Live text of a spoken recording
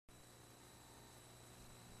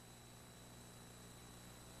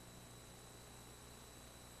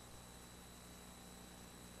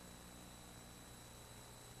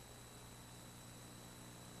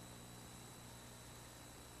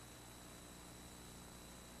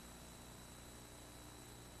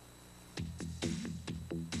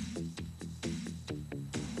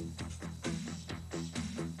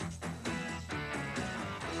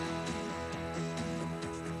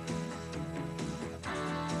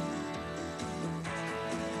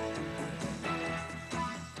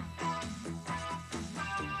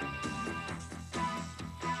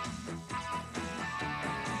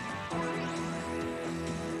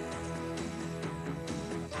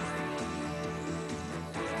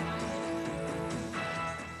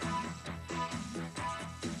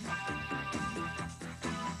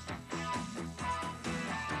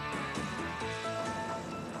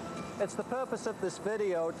It's the purpose of this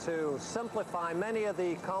video to simplify many of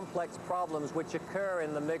the complex problems which occur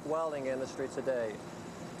in the MIG welding industry today.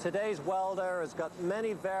 Today's welder has got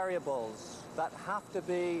many variables that have to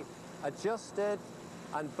be adjusted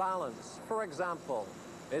and balanced. For example,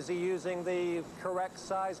 is he using the correct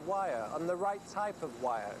size wire and the right type of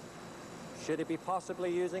wire? Should he be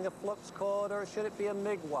possibly using a flux cord, or should it be a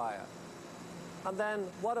MIG wire? And then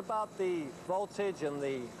what about the voltage and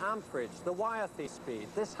the amperage, the wire speed?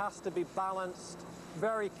 This has to be balanced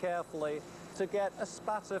very carefully to get a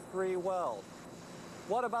spatter-free weld.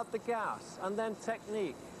 What about the gas and then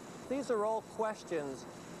technique? These are all questions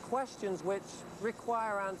which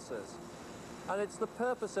require answers. And it's the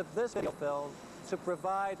purpose of this video film to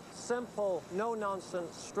provide simple,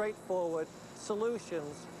 no-nonsense, straightforward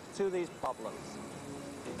solutions to these problems.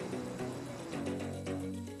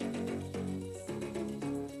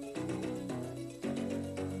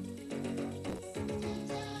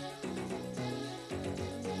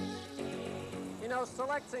 You know,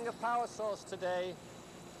 selecting a power source today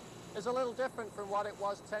is a little different from what it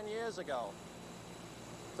was 10 years ago.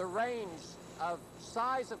 The range of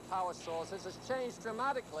size of power sources has changed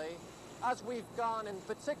dramatically as we've gone, and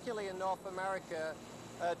particularly in North America,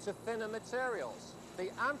 to thinner materials.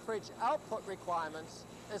 The amperage output requirements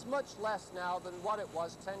is much less now than what it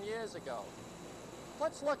was 10 years ago.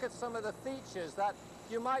 Let's look at some of the features that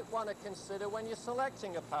you might want to consider when you're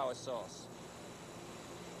selecting a power source.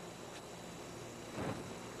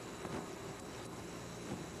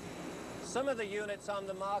 Some of the units on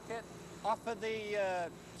the market offer the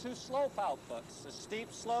two slope outputs, a steep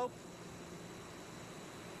slope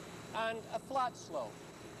and a flat slope.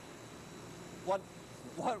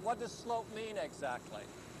 What does slope mean exactly?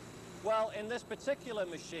 Well, in this particular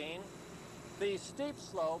machine, the steep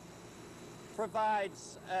slope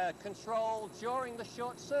provides control during the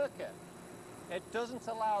short circuit. It doesn't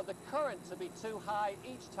allow the current to be too high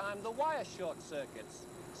each time the wire short circuits.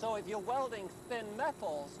 So if you're welding thin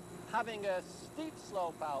metals, having a steep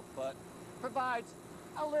slope output provides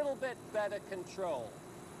a little bit better control.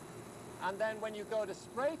 And then when you go to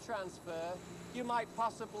spray transfer, you might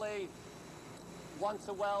possibly want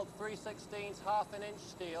to weld 3/16 half an inch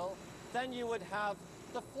steel. Then you would have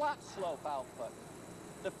the flat slope output.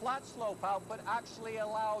 The flat slope output actually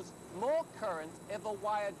allows more current if a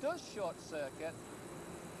wire does short circuit,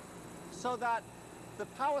 so that the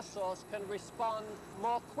power source can respond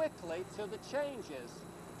more quickly to the changes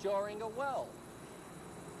during a weld.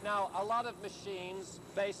 Now, a lot of machines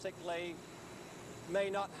basically may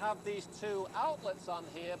not have these two outlets on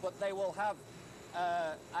here, but they will have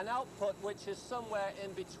an output which is somewhere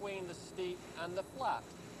in between the steep and the flat.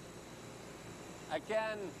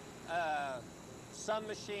 Again, some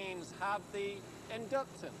machines have the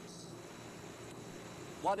inductance.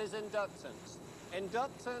 What is inductance?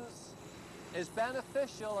 Inductance is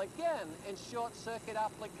beneficial, again, in short circuit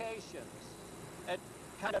applications. It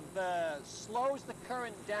kind of slows the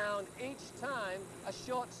current down each time a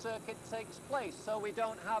short circuit takes place, so we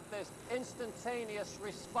don't have this instantaneous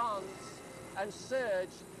response and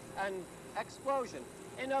surge and explosion.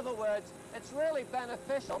 In other words, it's really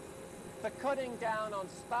beneficial for cutting down on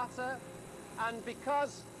spatter, and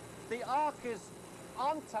because the arc is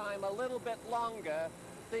on time a little bit longer,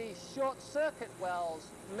 the short circuit welds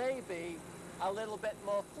may be a little bit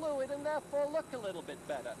more fluid and therefore look a little bit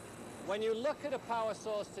better. When you look at a power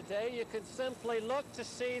source today, you could simply look to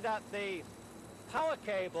see that the power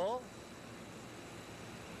cable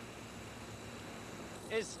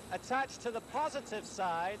is attached to the positive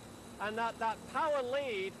side, and that power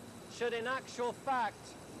lead should in actual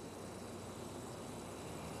fact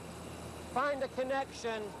find a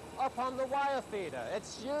connection up on the wire feeder.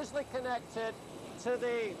 It's usually connected to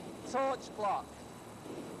the torch block.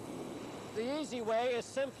 The easy way is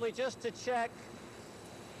simply just to check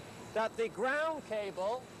that the ground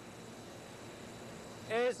cable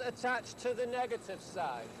is attached to the negative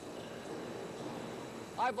side.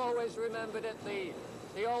 I've always remembered it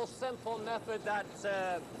the old simple method that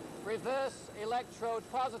reverse electrode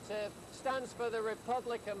positive stands for the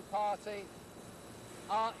Republican Party,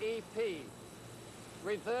 REP,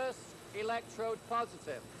 reverse electrode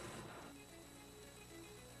positive.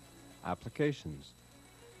 Applications.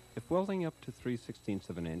 If welding up to 3/16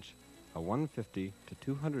 of an inch, a 150 to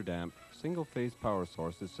 200 amp single-phase power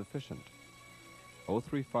source is sufficient.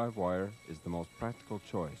 035 wire is the most practical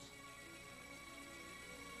choice.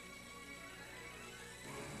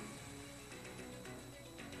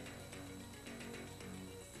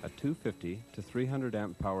 A 250 to 300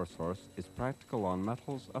 amp power source is practical on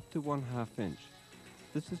metals up to 1/2 inch.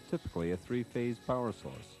 This is typically a 3-phase power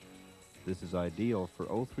source. This is ideal for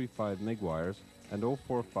 035 MIG wires and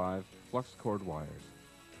 045 flux cord wires.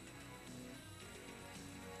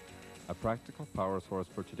 A practical power source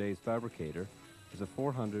for today's fabricator is a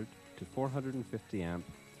 400 to 450 amp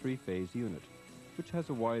three-phase unit, which has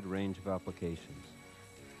a wide range of applications.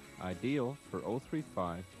 Ideal for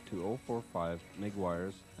 035 to 045 MIG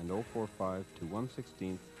wires and 045 to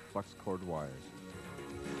 1/16 flux cord wires.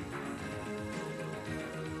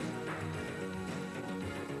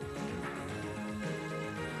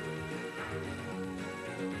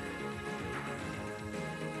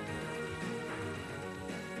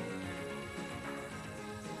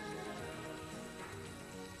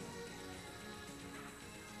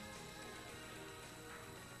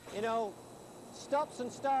 You know, stops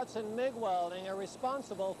and starts in MIG welding are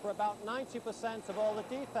responsible for about 90% of all the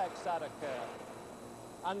defects that occur.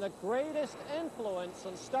 And the greatest influence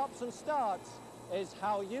on stops and starts is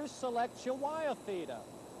how you select your wire feeder.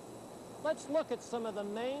 Let's look at some of the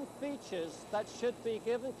main features that should be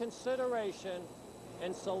given consideration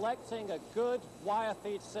in selecting a good wire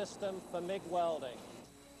feed system for MIG welding.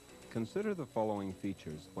 Consider the following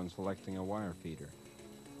features when selecting a wire feeder.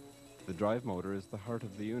 The drive motor is the heart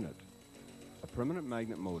of the unit. A permanent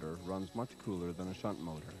magnet motor runs much cooler than a shunt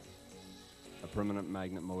motor. A permanent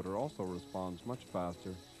magnet motor also responds much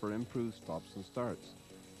faster for improved stops and starts.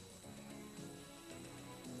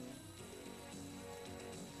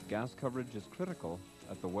 Gas coverage is critical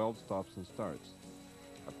at the weld stops and starts.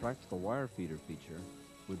 A practical wire feeder feature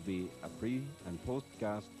would be a pre- and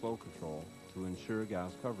post-gas flow control to ensure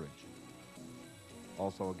gas coverage.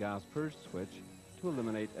 Also a gas purge switch to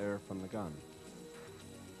eliminate air from the gun.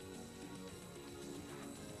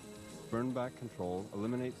 Burn back control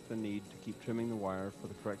eliminates the need to keep trimming the wire for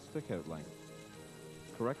the correct stick-out length.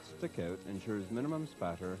 Correct stick-out ensures minimum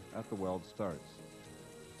spatter at the weld starts.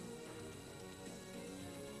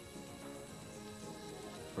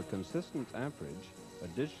 For consistent amperage, a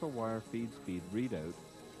digital wire feed speed readout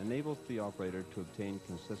enables the operator to obtain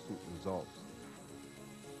consistent results.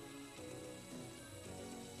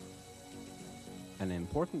 An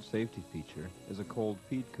important safety feature is a cold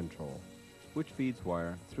feed control, which feeds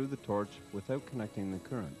wire through the torch without connecting the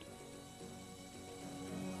current.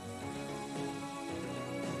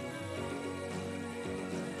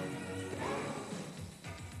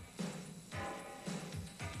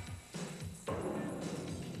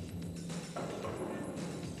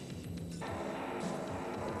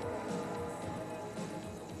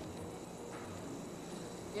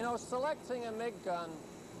 You know, selecting a MIG gun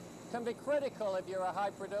can be critical if you're a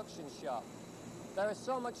high production shop. There is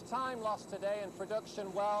so much time lost today in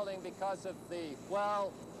production welding because of the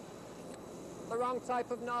wrong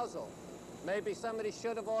type of nozzle. Maybe somebody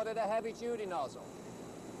should have ordered a heavy-duty nozzle.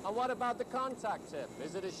 And what about the contact tip?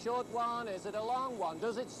 Is it a short one? Is it a long one?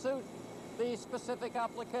 Does it suit the specific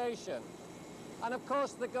application? And of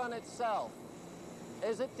course, the gun itself.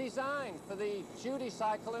 Is it designed for the duty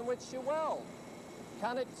cycle in which you weld?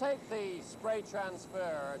 Can it take the spray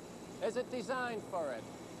transfer? Is it designed for it?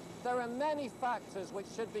 There are many factors which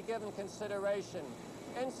should be given consideration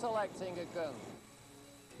in selecting a gun.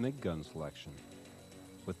 MIG gun selection.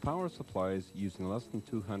 With power supplies using less than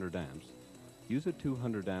 200 amps, use a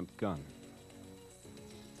 200 amp gun.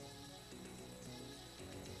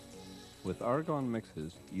 With argon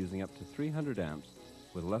mixes using up to 300 amps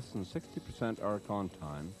with less than 60% arc-on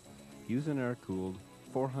time, use an air-cooled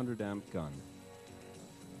 400 amp gun.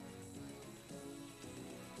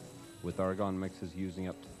 With argon mixes using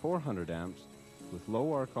up to 400 amps with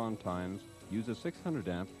low arc-on times, use a 600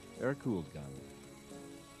 amp air-cooled gun.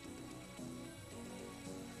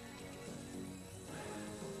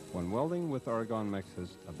 When welding with argon mixes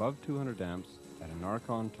above 200 amps at an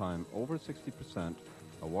arc-on time over 60%,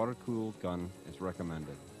 a water-cooled gun is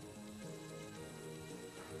recommended.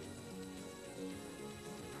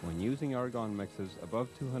 When using argon mixes above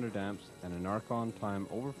 200 amps and an arc-on time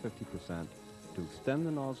over 50%, to extend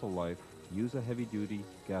the nozzle life, use a heavy-duty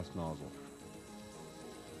gas nozzle.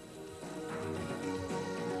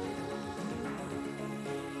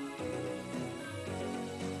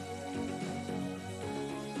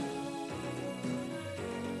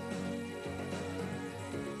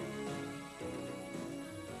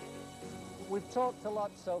 We've talked a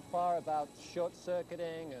lot so far about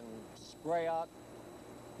short-circuiting and spray arc.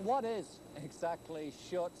 What is exactly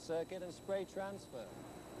short-circuit and spray transfer?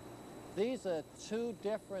 These are two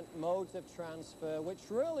different modes of transfer which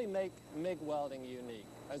really make MIG welding unique.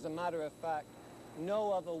 As a matter of fact,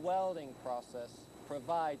 no other welding process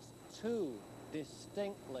provides two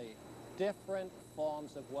distinctly different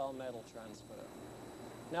forms of weld metal transfer.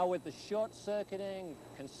 Now with the short-circuiting,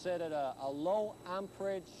 considered a low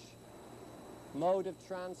amperage mode of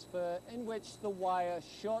transfer in which the wire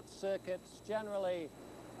short circuits generally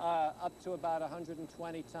up to about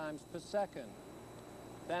 120 times per second.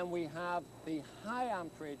 Then we have the high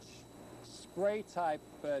amperage spray type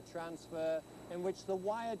transfer in which the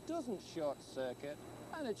wire doesn't short circuit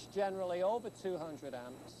and it's generally over 200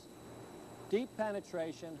 amps. Deep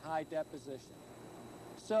penetration, high deposition.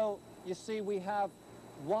 So you see we have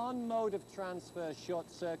one mode of transfer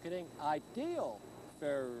short circuiting, ideal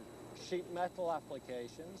for sheet metal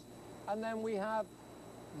applications, and then we have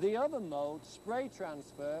the other mode, spray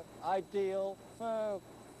transfer, ideal for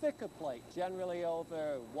thicker plate, generally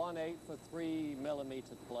over 1/8 of 3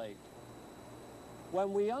 millimeter plate.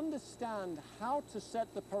 When we understand how to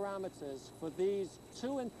set the parameters for these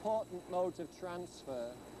two important modes of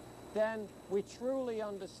transfer, then we truly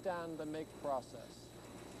understand the MIG process.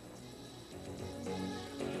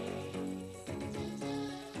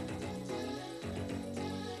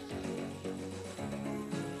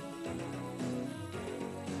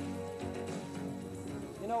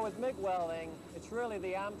 You know, with MIG welding, it's really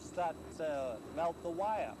the amps that melt the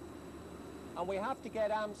wire. And we have to get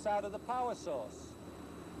amps out of the power source.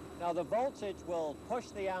 Now, the voltage will push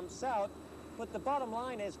the amps out, but the bottom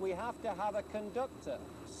line is we have to have a conductor,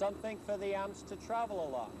 something for the amps to travel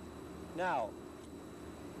along. Now,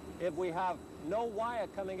 if we have no wire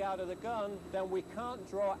coming out of the gun, then we can't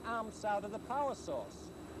draw amps out of the power source.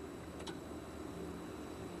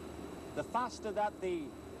 The faster that the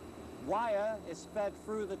wire is fed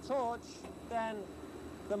through the torch, then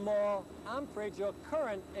the more amperage or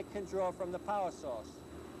current it can draw from the power source.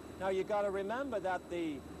 Now, you've got to remember that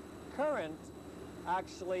the current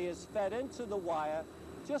actually is fed into the wire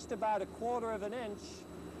just about 1/4 of an inch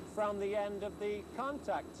from the end of the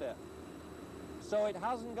contact tip. So it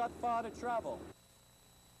hasn't got far to travel.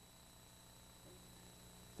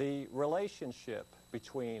 The relationship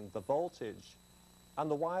between the voltage and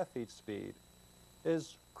the wire feed speed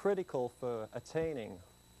is critical for attaining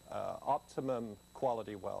optimum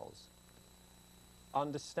quality welds.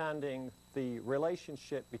 Understanding the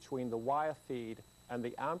relationship between the wire feed and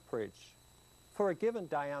the amperage for a given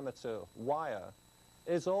diameter wire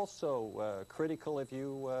is also critical if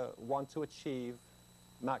you want to achieve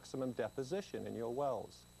maximum deposition in your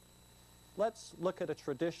welds. Let's look at a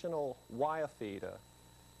traditional wire feeder,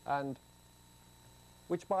 and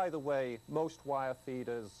which, by the way, most wire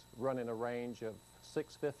feeders run in a range of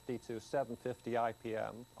 650 to 750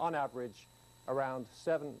 IPM, on average around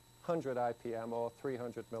 700 IPM or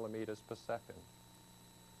 300 millimeters per second.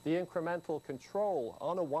 The incremental control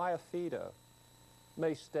on a wire feeder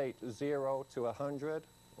may state 0 to 100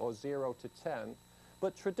 or 0 to 10,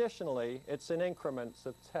 but traditionally it's in increments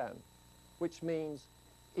of 10, which means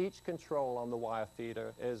each control on the wire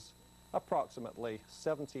feeder is approximately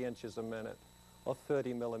 70 inches a minute or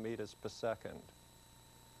 30 millimeters per second.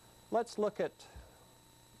 Let's look at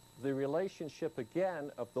the relationship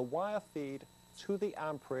again of the wire feed to the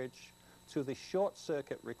amperage to the short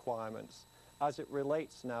circuit requirements as it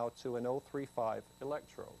relates now to an 035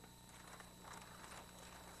 electrode.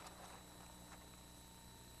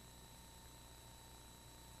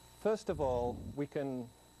 First of all, we can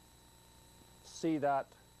see that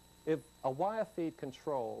if a wire feed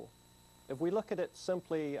control, if we look at it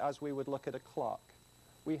simply as we would look at a clock,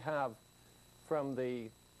 we have from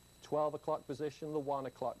the 12 o'clock position, the 1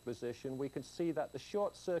 o'clock position, we can see that the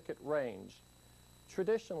short circuit range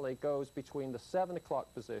traditionally goes between the 7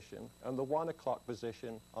 o'clock position and the 1 o'clock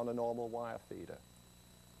position on a normal wire feeder,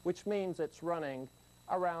 which means it's running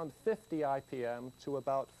around 50 IPM to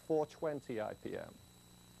about 420 IPM.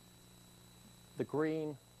 The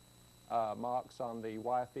green marks on the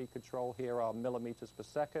wire feed control here are millimeters per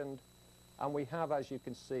second, and we have, as you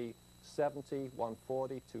can see, 70,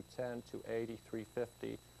 140, 210, 280,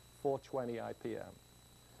 350, 420 IPM.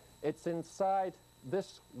 It's inside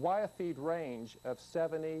this wire feed range of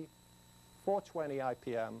 70, 420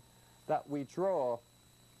 IPM that we draw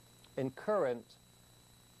in current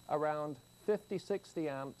around 50, 60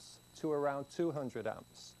 amps to around 200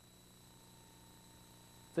 amps.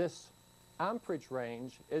 This amperage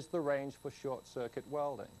range is the range for short circuit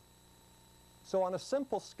welding. So on a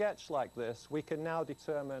simple sketch like this, we can now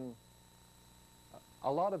determine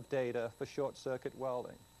a lot of data for short circuit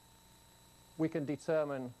welding. We can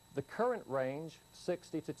determine the current range,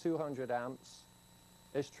 60 to 200 amps,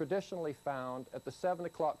 is traditionally found at the 7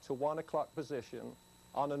 o'clock to 1 o'clock position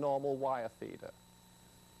on a normal wire feeder.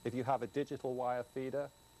 If you have a digital wire feeder,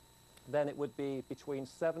 then it would be between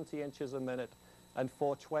 70 inches a minute and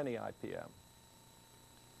 420 IPM.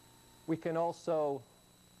 We can also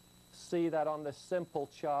see that on this simple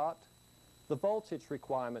chart, the voltage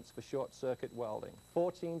requirements for short circuit welding,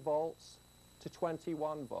 14 volts, to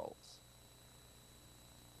 21 volts.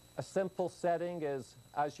 A simple setting is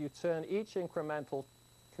as you turn each incremental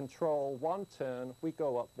control one turn, we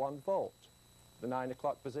go up 1 volt. The 9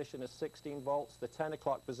 o'clock position is 16 volts, the 10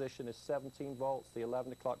 o'clock position is 17 volts, the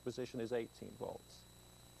 11 o'clock position is 18 volts.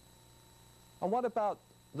 And what about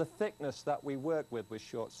the thickness that we work with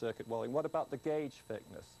short circuit welding? What about the gauge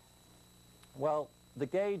thickness? Well, the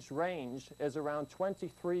gauge range is around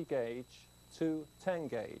 23 gauge to 10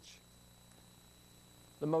 gauge.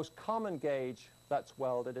 The most common gauge that's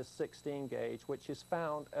welded is 16 gauge, which is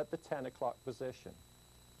found at the 10 o'clock position.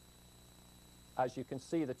 As you can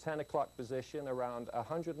see, the 10 o'clock position around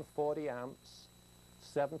 140 amps,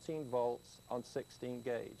 17 volts on 16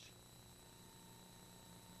 gauge.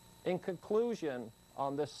 In conclusion,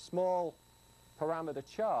 on this small parameter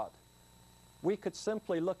chart, we could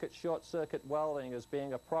simply look at short circuit welding as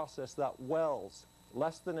being a process that welds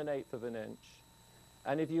less than 1/8 of an inch.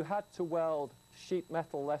 And if you had to weld sheet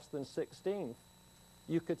metal less than 1/16,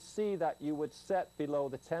 you could see that you would set below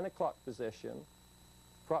the 10 o'clock position,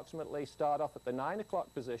 approximately start off at the 9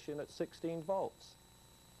 o'clock position at 16 volts.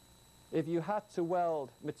 If you had to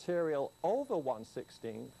weld material over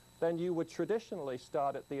 1/16, then you would traditionally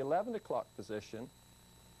start at the 11 o'clock position,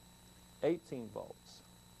 18 volts.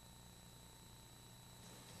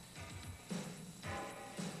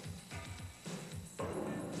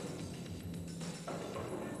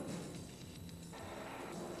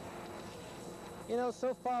 You know,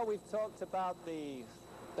 so far we've talked about the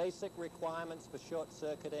basic requirements for short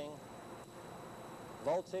circuiting.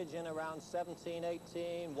 Voltage in around 17,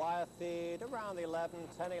 18, wire feed around the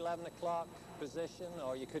 10, 11 o'clock position,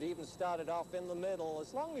 or you could even start it off in the middle,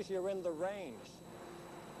 as long as you're in the range.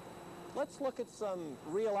 Let's look at some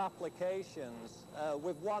real applications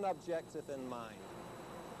with one objective in mind.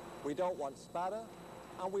 We don't want spatter,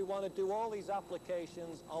 and we want to do all these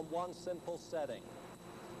applications on one simple setting.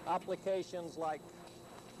 Applications like,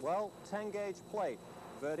 well, 10 gauge plate,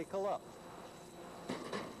 vertical up.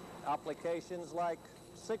 Applications like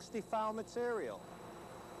 60 thou material,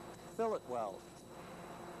 fillet weld.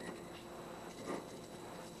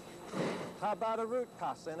 How about a root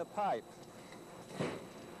pass in a pipe?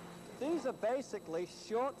 These are basically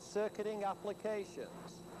short-circuiting applications.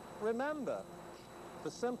 Remember, the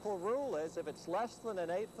simple rule is if it's less than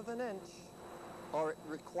 1/8 of an inch, or it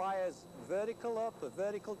requires vertical up or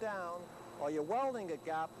vertical down, or you're welding a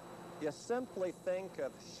gap, you simply think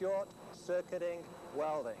of short-circuiting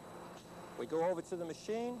welding. We go over to the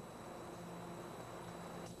machine.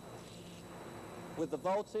 With the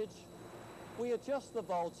voltage, we adjust the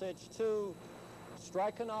voltage to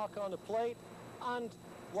strike an arc on a plate and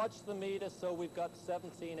watch the meter so we've got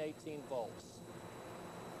 17, 18 volts.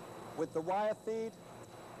 With the wire feed,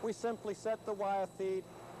 we simply set the wire feed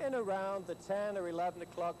in around the 10 or 11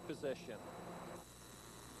 o'clock position.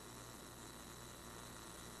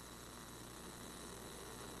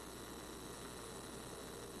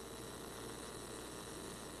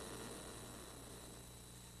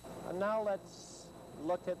 And now let's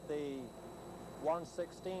look at the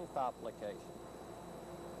 1/16 application.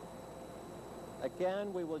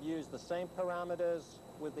 Again, we will use the same parameters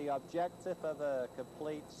with the objective of a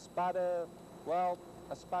complete spatter, well,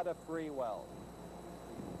 a spatter-free weld.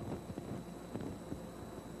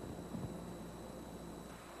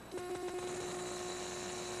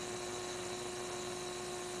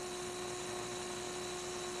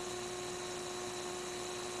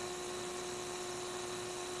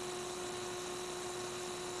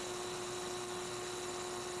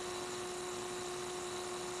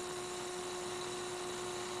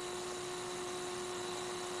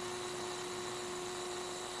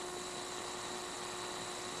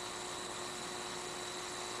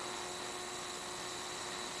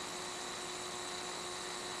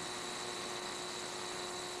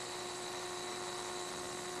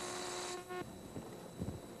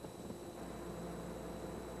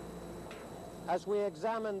 As we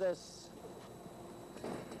examine this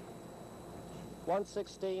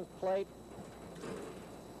 1/16 plate,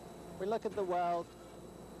 we look at the weld.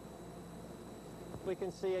 We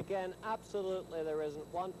can see again, absolutely there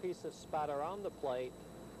isn't one piece of spatter on the plate.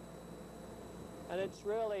 And it's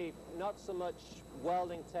really not so much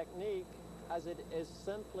welding technique as it is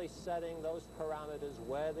simply setting those parameters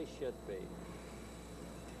where they should be.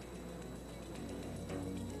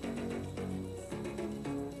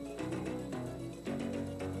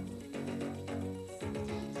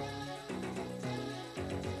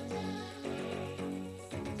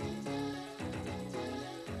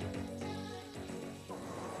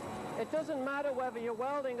 It doesn't matter whether you're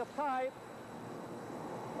welding a pipe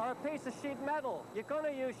or a piece of sheet metal. You're going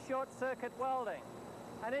to use short-circuit welding.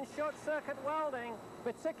 And in short-circuit welding,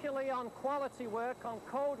 particularly on quality work, on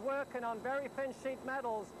code work, and on very thin sheet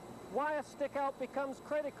metals, wire stick-out becomes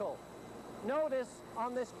critical. Notice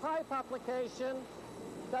on this pipe application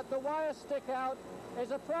that the wire stick-out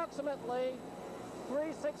is approximately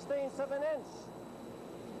 3/16 of an inch.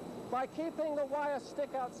 By keeping the wire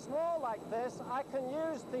stick-out small like this, I can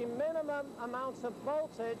use the minimum amount of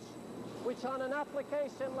voltage, which on an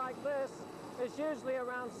application like this is usually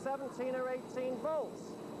around 17 or 18 volts.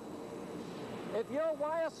 If your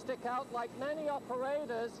wire stick-out, like many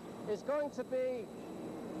operators, is going to be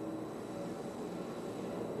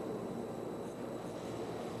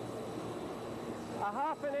a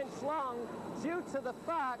half an inch long due to the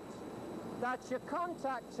fact that your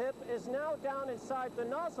contact tip is now down inside the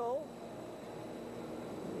nozzle,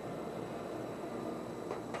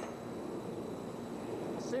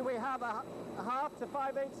 see we have a half to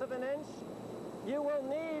 5/8 of an inch, you will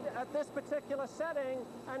need at this particular setting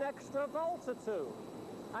an extra volt or two.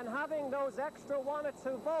 And having those extra 1 or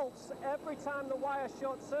 2 volts every time the wire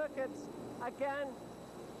short circuits, again,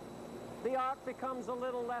 the arc becomes a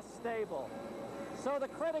little less stable. So the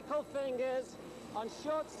critical thing is, on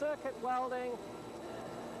short circuit welding,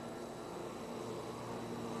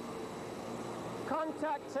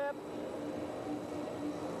 contact tip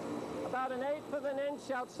about 1/8 of an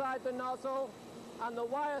inch outside the nozzle, and the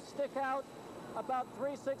wire stick out about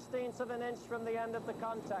 3/16 of an inch from the end of the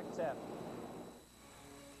contact tip.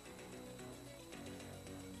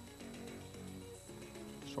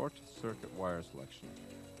 Short circuit wire selection.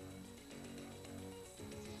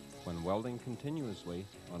 When welding continuously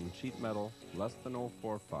on sheet metal less than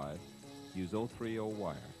 045, use 030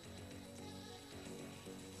 wire.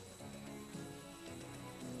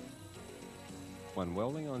 When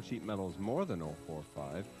welding on sheet metals more than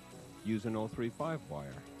 045, use an 035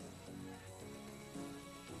 wire.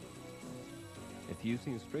 If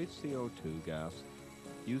using straight CO2 gas,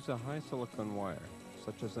 use a high silicon wire,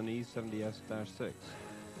 such as an E70S-6.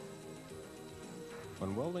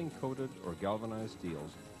 When welding coated or galvanized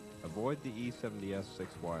steels, avoid the E70S6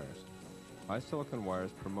 wires. High silicon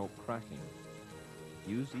wires promote cracking.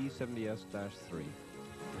 Use E70S-3.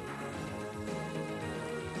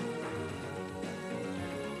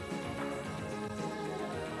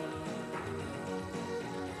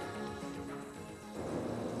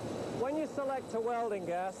 When you select a welding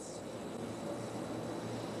gas,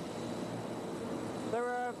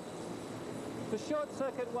 for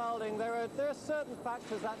short-circuit welding, there are certain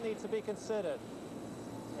factors that need to be considered.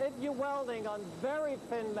 If you're welding on very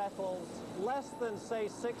thin metals, less than, say,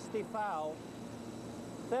 60 thou,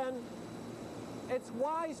 then it's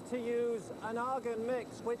wise to use an argon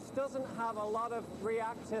mix which doesn't have a lot of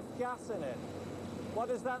reactive gas in it. What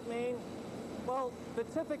does that mean? Well, the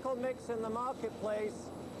typical mix in the marketplace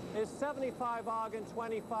is 75 argon,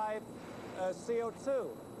 25 CO2.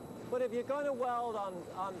 But if you're going to weld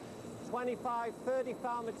on 25, 30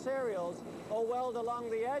 thou materials, or weld along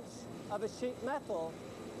the edge of a sheet metal,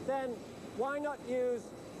 then why not use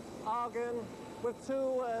argon with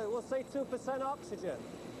we'll say 2% oxygen?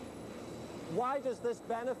 Why does this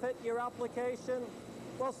benefit your application?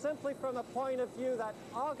 Well, simply from a point of view that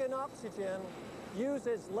argon oxygen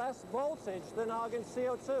uses less voltage than argon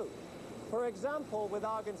CO2. For example, with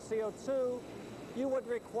argon CO2, you would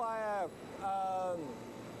require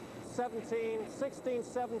 16,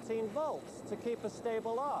 17 volts to keep a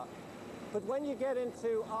stable arc. But when you get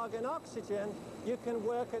into argon oxygen, you can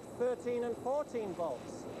work at 13 and 14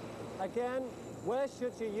 volts. Again, where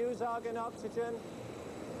should you use argon oxygen?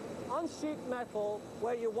 On sheet metal,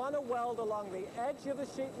 where you want to weld along the edge of a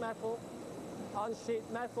sheet metal, on sheet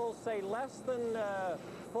metal, say less than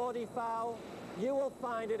 40 thou, you will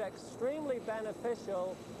find it extremely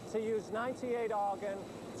beneficial to use 98 argon,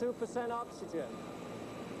 2% oxygen.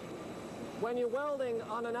 When you're welding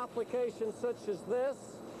on an application such as this,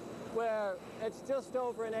 where it's just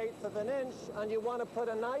over 1/8 of an inch, and you want to put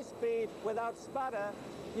a nice bead without spatter,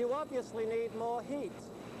 you obviously need more heat.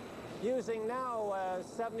 Using now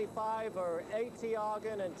 75 or 80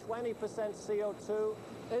 argon and 20% CO2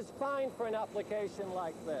 is fine for an application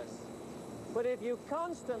like this. But if you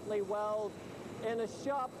constantly weld in a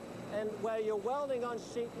shop and where you're welding on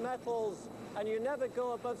sheet metals and you never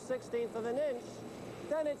go above 1/16 of an inch,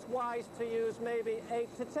 then it's wise to use maybe 8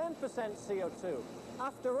 to 10% CO2.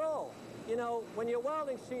 After all, you know, when you're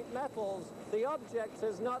welding sheet metals, the object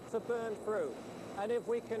is not to burn through. And if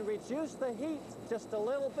we can reduce the heat just a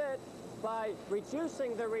little bit by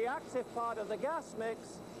reducing the reactive part of the gas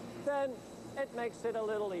mix, then it makes it a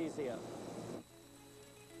little easier.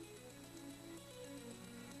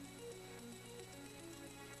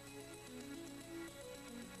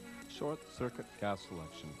 Short-circuit gas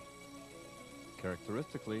selection.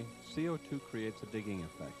 Characteristically, CO2 creates a digging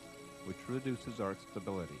effect, which reduces arc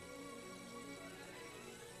stability.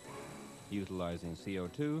 Utilizing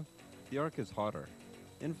CO2, the arc is hotter,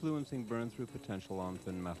 influencing burn-through potential on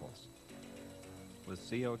thin metals. With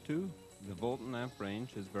CO2, the volt and amp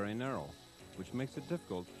range is very narrow, which makes it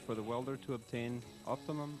difficult for the welder to obtain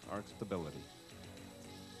optimum arc stability.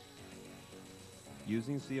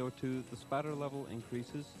 Using CO2, the spatter level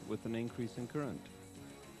increases with an increase in current.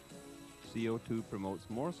 CO2 promotes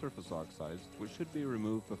more surface oxides, which should be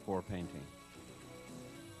removed before painting.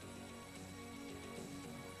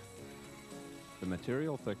 The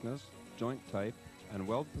material thickness, joint type, and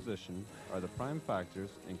weld position are the prime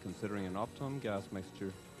factors in considering an optimum gas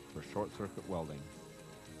mixture for short-circuit welding.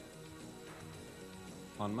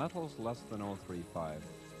 On metals less than 035,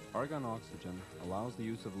 argon oxygen allows the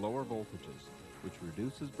use of lower voltages, which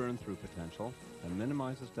reduces burn-through potential and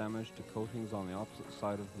minimizes damage to coatings on the opposite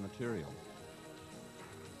side of the material.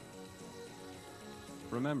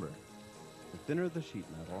 Remember, the thinner the sheet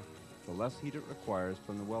metal, the less heat it requires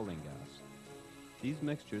from the welding gas. These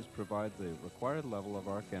mixtures provide the required level of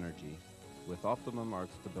arc energy with optimum arc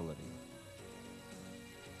stability.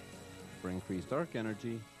 For increased arc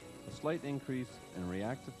energy, a slight increase in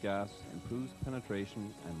reactive gas improves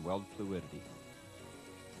penetration and weld fluidity.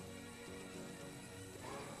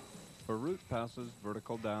 For root passes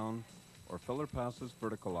vertical down or filler passes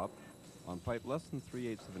vertical up on pipe less than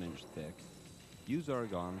 3/8 of an inch thick, use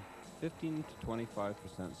argon 15 to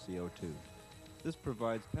 25% CO2. This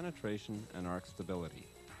provides penetration and arc stability.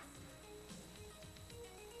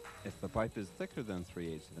 If the pipe is thicker than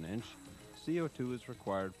 3/8 of an inch, CO2 is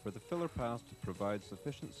required for the filler pass to provide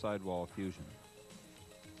sufficient sidewall fusion.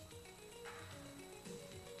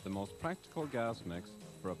 The most practical gas mix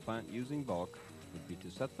for a plant using bulk would be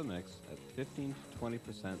to set the mix at 15 to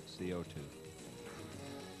 20% CO2.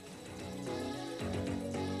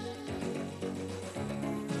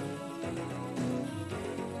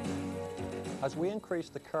 As we increase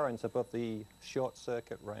the current above the short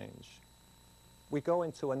circuit range, we go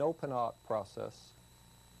into an open arc process,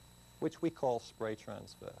 which we call spray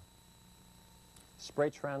transfer. Spray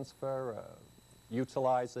transfer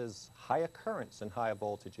utilizes higher currents and higher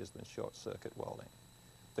voltages than short circuit welding.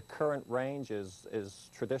 The current range is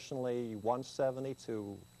traditionally 170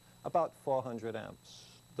 to about 400 amps.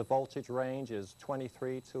 The voltage range is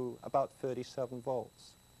 23 to about 37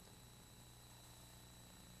 volts.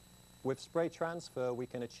 With spray transfer, we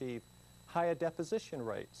can achieve higher deposition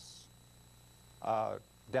rates.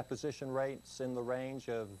 Deposition rates in the range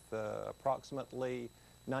of approximately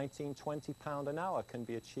 19-20 pound an hour can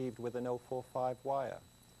be achieved with an 045 wire.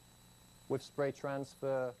 With spray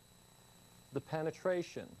transfer, the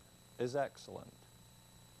penetration is excellent.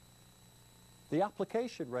 The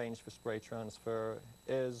application range for spray transfer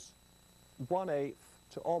is 1/8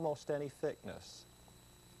 to almost any thickness.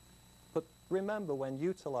 But remember, when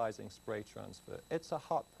utilizing spray transfer, it's a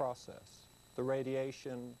hot process. The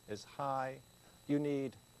radiation is high. You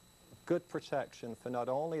need good protection for not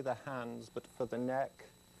only the hands, but for the neck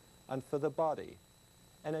and for the body.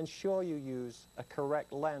 And ensure you use a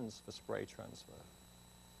correct lens for spray transfer.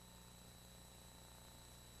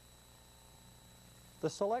 The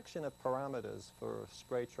selection of parameters for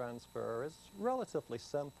spray transfer is relatively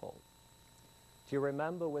simple. Do you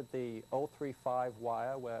remember with the 035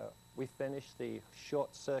 wire where we finished the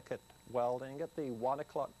short circuit welding at the 1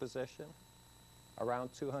 o'clock position,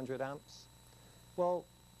 around 200 amps? Well,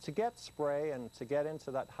 to get spray and to get into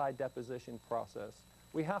that high deposition process,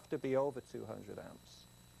 we have to be over 200 amps.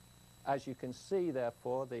 As you can see,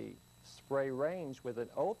 therefore, the spray range with an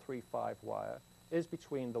 035 wire is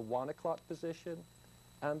between the 1 o'clock position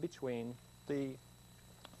and between the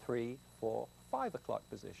 3, 4, 5 o'clock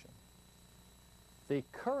position. The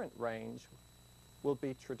current range will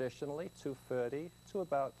be traditionally 230 to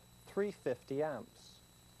about 350 amps.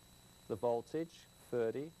 The voltage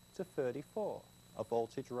 30 to 34, a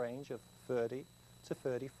voltage range of 30 to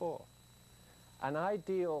 34. An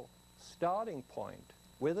ideal starting point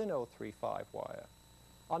with an 035 wire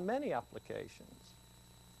on many applications,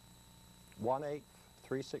 1/8,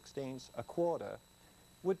 3/16, a quarter,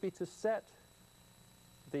 would be to set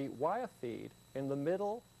the wire feed in the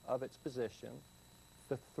middle of its position,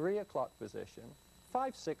 the 3 o'clock position,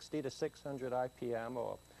 560 to 600 IPM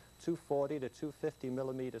or 240 to 250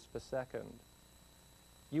 millimeters per second.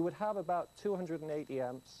 You would have about 280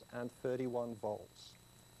 amps and 31 volts.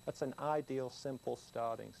 That's an ideal simple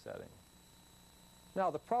starting setting.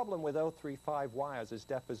 Now the problem with 035 wires is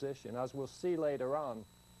deposition. As we'll see later on,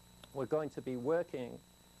 we're going to be working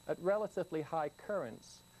at relatively high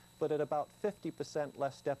currents but at about 50%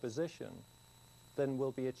 less deposition than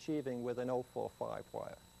we'll be achieving with an 045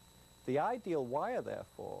 wire. The ideal wire,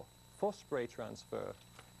 therefore, for spray transfer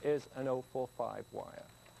is an 045 wire.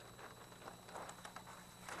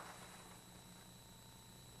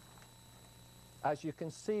 As you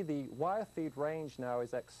can see, the wire feed range now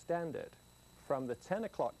is extended from the 10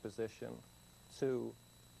 o'clock position to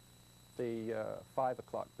the 5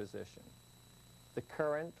 o'clock position. The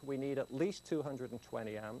current, we need at least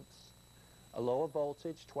 220 amps, a lower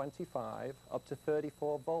voltage, 25, up to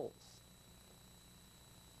 34 volts.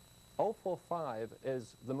 045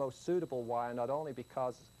 is the most suitable wire, not only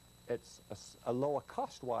because it's a lower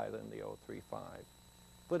cost wire than the 035,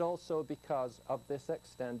 but also because of this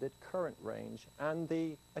extended current range and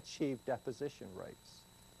the achieved deposition rates.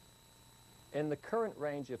 In the current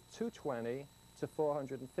range of 220 to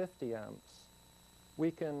 450 amps,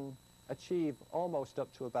 we can achieve almost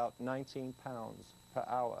up to about 19 pounds per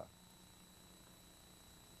hour.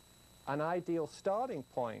 An ideal starting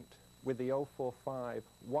point with the 045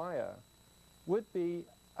 wire would be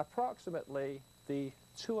approximately the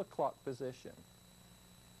 2 o'clock position.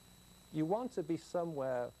 You want to be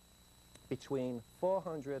somewhere between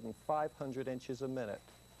 400 and 500 inches a minute.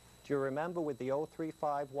 Do you remember with the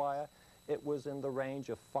 035 wire, it was in the range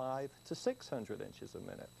of 5 to 600 inches a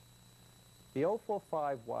minute. The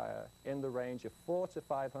 045 wire in the range of 400 to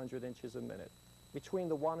 500 inches a minute, between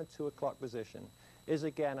the 1 and 2 o'clock position, is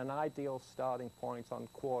again an ideal starting point on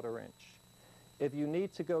 1/4 inch. If you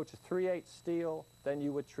need to go to 3/8 steel, then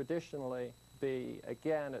you would traditionally be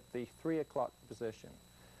again at the 3 o'clock position.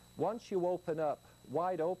 Once you open up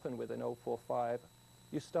wide open with an 045,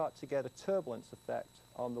 you start to get a turbulence effect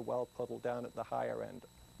on the weld puddle down at the higher end.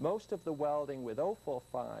 Most of the welding with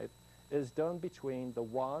 045 is done between the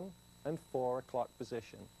 1 and 4 o'clock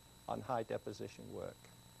position on high deposition work.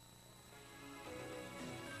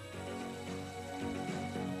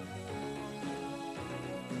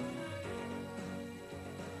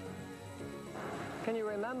 Can you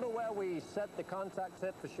remember where we set the contact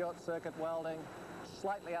tip for short circuit welding?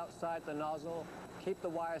 Slightly outside the nozzle, keep the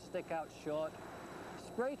wire stick out short.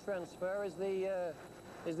 Spray transfer is the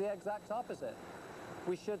exact opposite.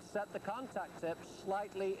 We should set the contact tip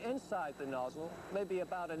slightly inside the nozzle, maybe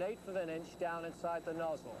about 1/8 of an inch down inside the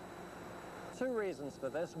nozzle. Two reasons for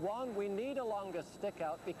this. One, we need a longer stick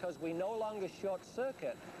out because we no longer short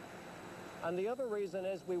circuit. And the other reason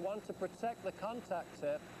is we want to protect the contact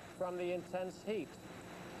tip from the intense heat.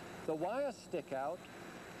 The wire stick out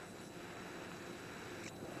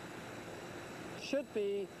should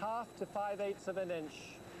be 1/2 to 5/8 of an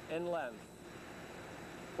inch in length.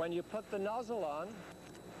 When you put the nozzle on,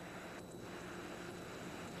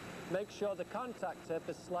 make sure the contact tip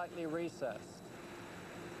is slightly recessed.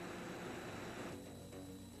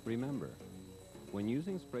 Remember, when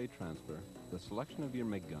using spray transfer, the selection of your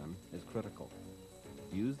MIG gun is critical.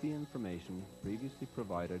 Use the information previously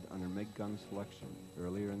provided under MIG gun selection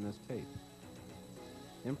earlier in this tape.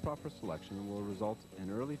 Improper selection will result in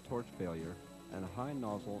early torch failure and a high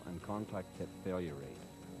nozzle and contact tip failure rate,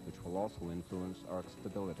 which will also influence arc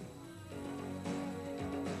stability.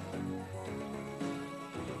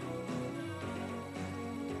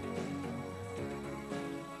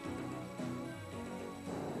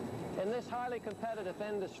 In this highly competitive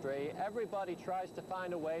industry, everybody tries to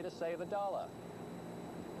find a way to save $1.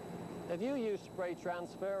 If you use spray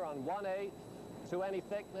transfer on 1/8 to any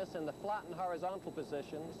thickness in the flat and horizontal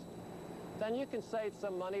positions, then you can save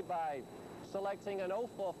some money by selecting an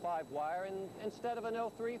 045 wire instead of an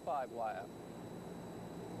 035 wire.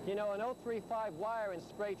 You know, an 035 wire in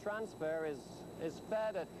spray transfer is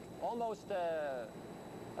fed at almost a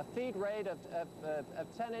feed rate of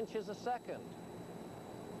 10 inches a second.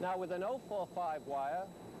 Now with an 045 wire,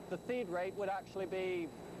 the feed rate would actually be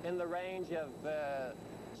in the range of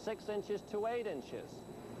 6 inches to 8 inches.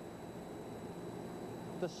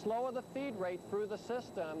 The slower the feed rate through the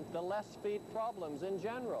system, the less feed problems in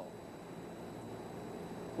general.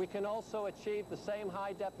 We can also achieve the same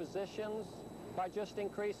high depositions by just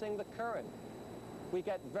increasing the current. We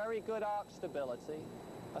get very good arc stability,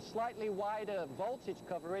 a slightly wider voltage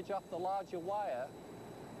coverage off the larger wire.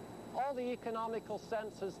 All the economical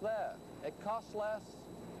sense is there. It costs less,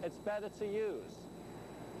 it's better to use.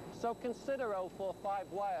 So consider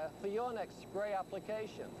 045 wire for your next spray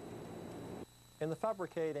application. In the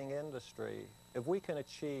fabricating industry, if we can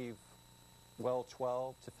achieve, well,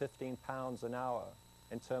 12 to 15 pounds an hour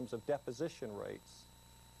in terms of deposition rates,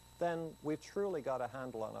 then we've truly got a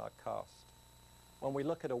handle on our cost. When we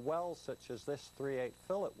look at a weld such as this 3/8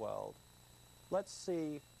 fillet weld, let's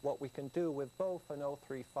see what we can do with both an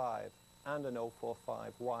 035 and an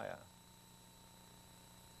 045 wire.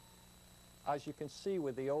 As you can see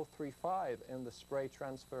with the 035 in the spray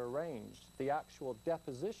transfer range, the actual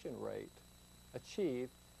deposition rate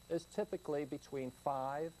achieved is typically between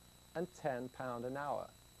 5 and 10 pounds an hour.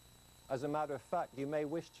 As a matter of fact, you may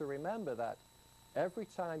wish to remember that every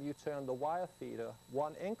time you turn the wire feeder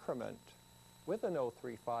one increment with an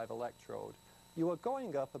 035 electrode, you are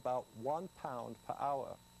going up about 1 pound per hour.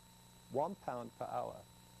 1 pound per hour.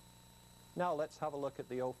 Now let's have a look at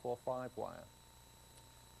the 045 wire.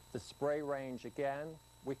 The spray range again,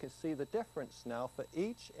 we can see the difference now. For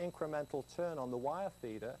each incremental turn on the wire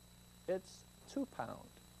feeder, it's 2 pound,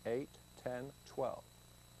 8, 10, 12.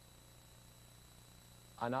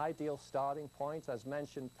 An ideal starting point, as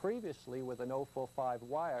mentioned previously with an 045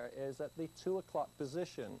 wire, is at the 2 o'clock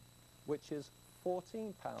position, which is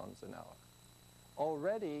 14 pounds an hour.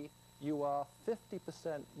 Already you are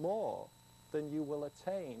 50% more than you will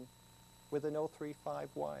attain with an 035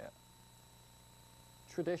 wire.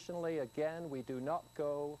 Traditionally, again, we do not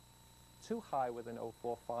go too high with an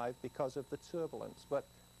 045 because of the turbulence, but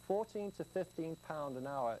 14 to 15 pounds an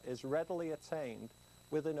hour is readily attained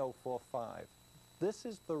with an 045. This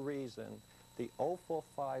is the reason the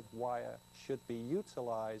 045 wire should be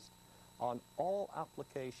utilized on all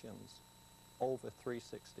applications over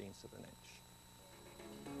 3/16 of an inch.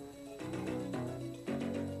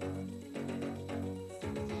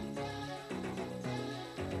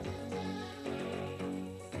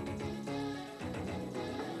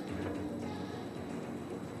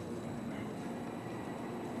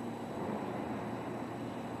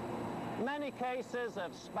 Many cases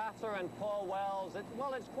of spatter and poor welds,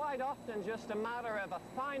 it's quite often just a matter of a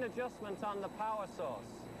fine adjustment on the power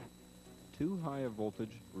source. Too high a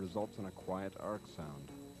voltage results in a quiet arc sound.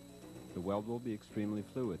 The weld will be extremely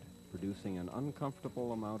fluid, producing an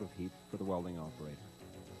uncomfortable amount of heat for the welding operator.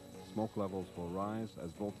 Smoke levels will rise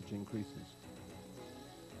as voltage increases.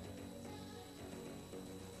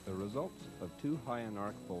 The results of too high an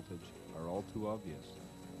arc voltage are all too obvious.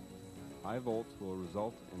 High volts will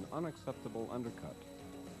result in unacceptable undercut.